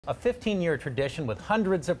A 15-year tradition with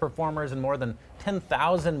hundreds of performers and more than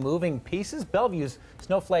 10,000 moving pieces, Bellevue's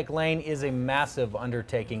Snowflake Lane is a massive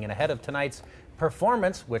undertaking. And ahead of tonight's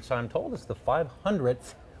performance, which I'm told is the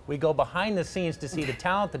 500th, we go behind the scenes to see the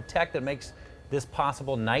talent and tech that makes this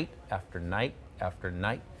possible night after night after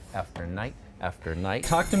night after night after night.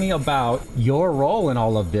 Talk to me about your role in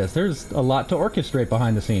all of this. There's a lot to orchestrate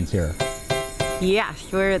behind the scenes here.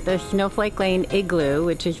 Yes, we're at the Snowflake Lane Igloo,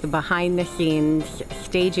 which is the behind-the-scenes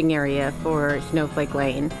staging area for Snowflake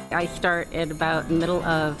Lane. I start at about the middle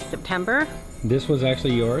of September. This was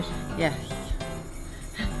actually yours? Yes.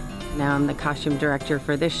 Now I'm the costume director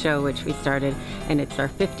for this show, which we started, and it's our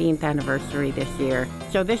 15th anniversary this year.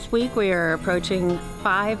 So this week we are approaching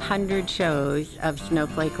 500 shows of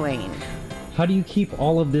Snowflake Lane. How do you keep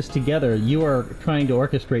all of this together? You are trying to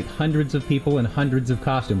orchestrate hundreds of people and hundreds of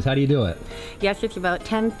costumes. How do you do it? Yes, it's about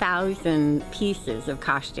 10,000 pieces of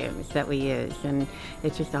costumes that we use, and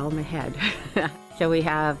it's just all in my head. So we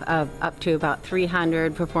have up to about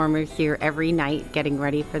 300 performers here every night getting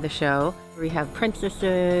ready for the show. We have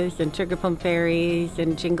princesses and sugar plum fairies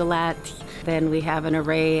and jinglettes. Then we have an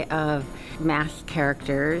array of masked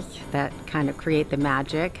characters that kind of create the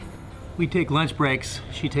magic. We take lunch breaks.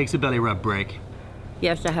 She takes a belly rub break.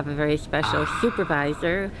 Yes, I have a very special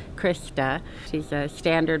supervisor, Krista. She's a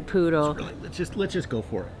standard poodle. Let's just go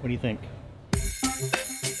for it. What do you think?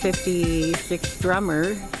 56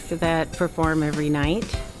 drummers that perform every night,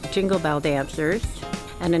 jingle bell dancers,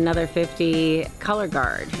 and another 50 color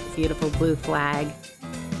guard, beautiful blue flag,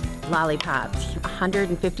 lollipops,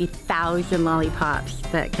 150,000 lollipops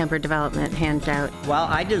that Kemper Development hands out. Well,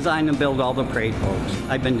 I design and build all the parade floats.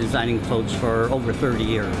 I've been designing floats for over 30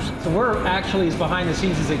 years. So we're actually as behind the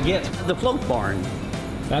scenes as it gets. The float barn.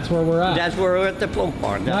 That's where we're at. That's where we're at, the float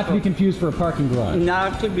barn. Not to be confused for a parking garage.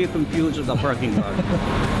 Not to be confused with a parking garage.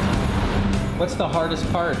 What's the hardest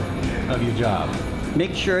part of your job?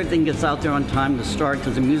 Make sure everything gets out there on time to start,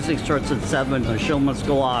 because the music starts at 7, the show must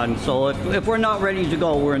go on. So if we're not ready to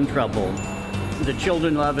go, we're in trouble. The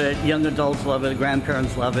children love it, young adults love it,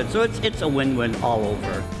 grandparents love it. So it's a win-win all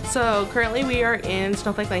over. So currently we are in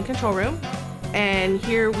Snowflake Lane control room, and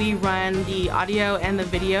here we run the audio and the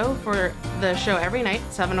video for the show every night.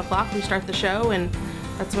 7 o'clock we start the show, and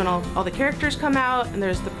that's when all the characters come out, and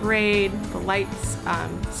there's the parade, the lights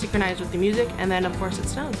synchronized with the music, and then of course it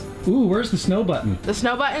snows. Ooh, where's the snow button? The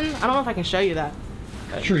snow button? I don't know if I can show you that.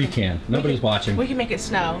 Sure you can. Nobody's watching. We can make it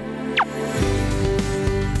snow.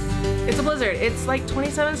 It's a blizzard. It's like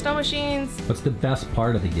 27 snow machines. What's the best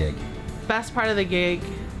part of the gig? Best part of the gig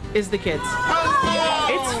is the kids.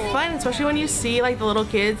 It's fun, especially when you see like the little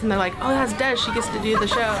kids and they're like, oh, that's Des, she gets to do the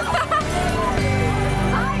show.